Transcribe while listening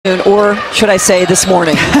Or should I say this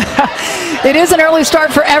morning? It is an early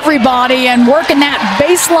start for everybody, and working that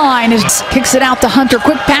baseline kicks it out to Hunter.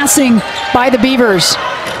 Quick passing by the Beavers.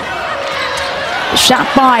 Shot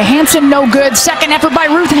by Hanson, no good. Second effort by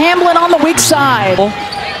Ruth Hamblin on the weak side.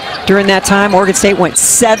 During that time, Oregon State went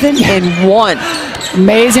 7-1.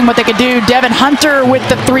 Amazing what they could do. Devin Hunter with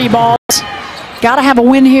the 3 balls. Got to have a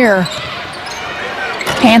win here.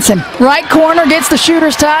 Hanson, right corner, gets the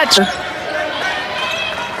shooter's touch.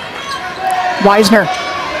 Wisner,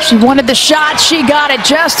 she wanted the shot, she got it,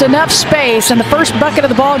 just enough space, and the first bucket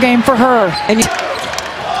of the ball game for her. And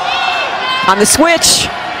on the switch.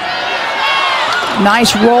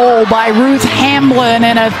 Nice roll by Ruth Hamblin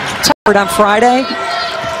and a on Friday.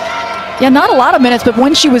 Yeah, not a lot of minutes, but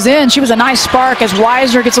when she was in, she was a nice spark as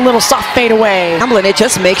Wisner gets a little soft fade away. Hamblin, it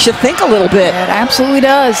just makes you think a little bit. It absolutely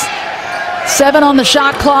does. 7 on the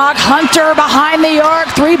shot clock. Hunter behind the arc.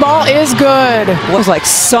 3 ball is good. It was like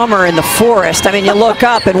summer in the forest. I mean, you look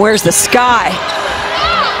up and where's the sky?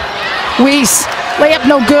 Weiss, layup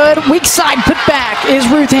no good. Weak side putback is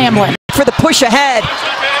Ruth Hamblin. For the push ahead.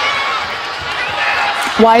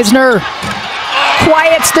 Wisner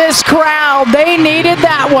quiets this crowd. They needed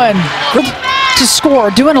that one to score.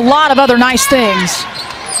 Doing a lot of other nice things.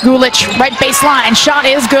 Gulich, right baseline, shot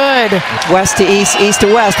is good. West to east, east to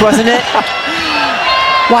west, wasn't it?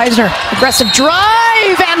 Wisner, aggressive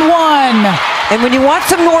drive and 1. And when you want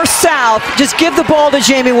some north-south, just give the ball to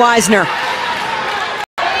Jamie Wisner.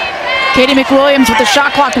 Katie McWilliams with the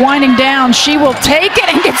shot clock winding down. She will take it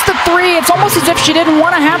and gets the 3. It's almost as if she didn't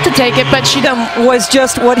want to have to take it, but she was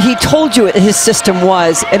just what he told you his system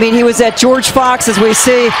was. I mean, he was at George Fox, as we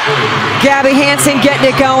see. Gabby Hanson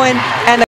getting it going, and